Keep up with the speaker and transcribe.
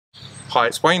Hi,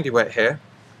 it's Wayne Wet here.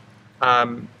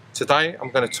 Today I'm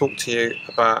going to talk to you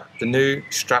about the new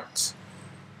strapped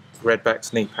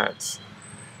RedBacks knee pads.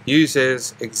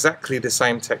 Uses exactly the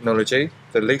same technology,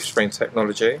 the leaf spring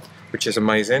technology, which is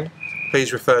amazing.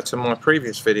 Please refer to my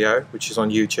previous video, which is on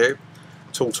YouTube,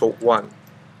 Tool Talk 1.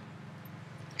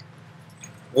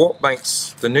 What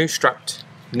makes the new strapped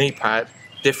knee pad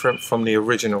different from the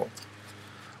original?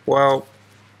 Well,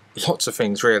 lots of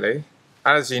things really.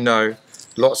 As you know,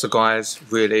 lots of guys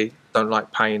really don't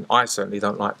like pain. I certainly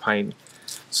don't like pain.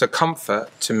 So comfort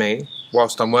to me,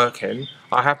 whilst I'm working,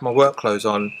 I have my work clothes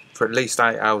on for at least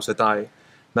 8 hours a day.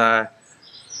 Now,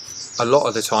 a lot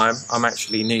of the time I'm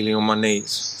actually kneeling on my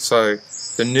knees. So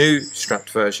the new strapped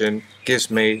version gives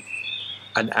me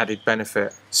an added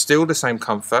benefit. Still the same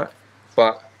comfort,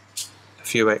 but a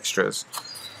few extras.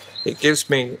 It gives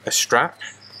me a strap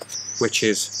which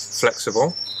is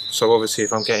flexible. So obviously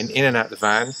if I'm getting in and out the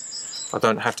van, I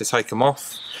don't have to take them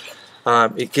off.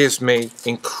 It gives me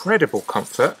incredible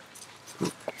comfort.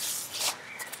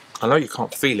 I know you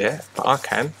can't feel it, but I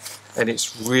can. And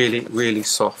it's really, really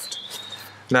soft.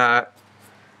 Now,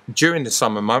 during the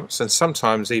summer months, and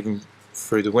sometimes even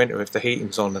through the winter if the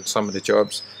heating's on and some of the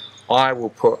jobs, I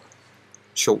will put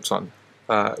shorts on.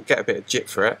 Get a bit of jip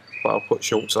for it, but I'll put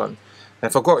shorts on. And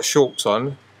if I've got shorts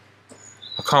on,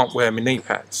 I can't wear my knee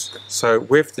pads. So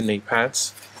with the knee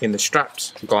pads in the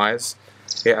straps, guys,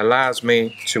 it allows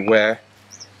me to wear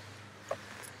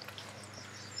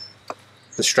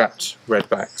the strapped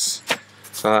RedBacks.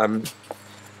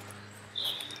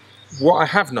 What I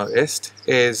have noticed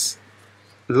is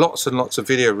lots and lots of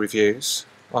video reviews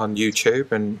on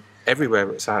YouTube and everywhere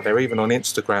it's out there, even on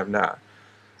Instagram now,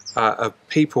 of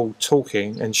people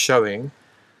talking and showing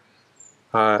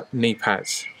knee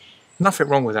pads. Nothing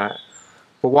wrong with that.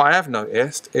 But what I have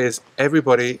noticed is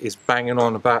everybody is banging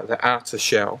on about the outer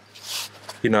shell.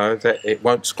 You know, that it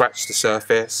won't scratch the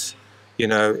surface. You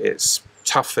know, it's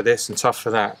tough for this and tough for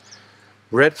that.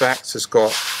 RedBacks has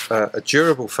got a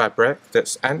durable fabric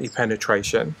that's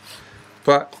anti-penetration.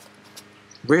 But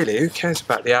really, who cares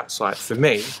about the outside? For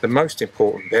me, the most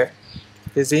important bit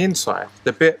is the inside.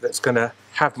 The bit that's going to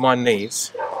have my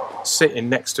knees sitting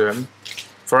next to them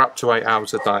for up to 8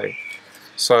 hours a day.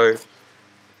 So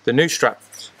the new strap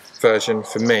version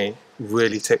for me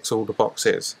really ticks all the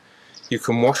boxes. You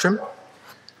can wash them.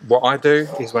 What I do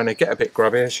is when they get a bit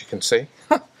grubby, as you can see,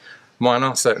 mine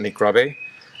are certainly grubby,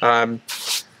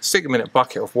 stick them in a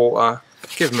bucket of water,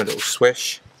 give them a little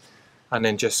swish, and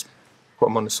then just put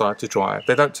them on the side to dry.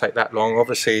 They don't take that long.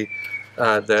 Obviously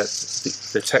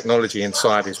the technology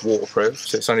inside is waterproof,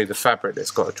 so it's only the fabric that's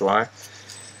got to dry.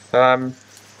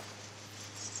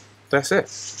 That's it.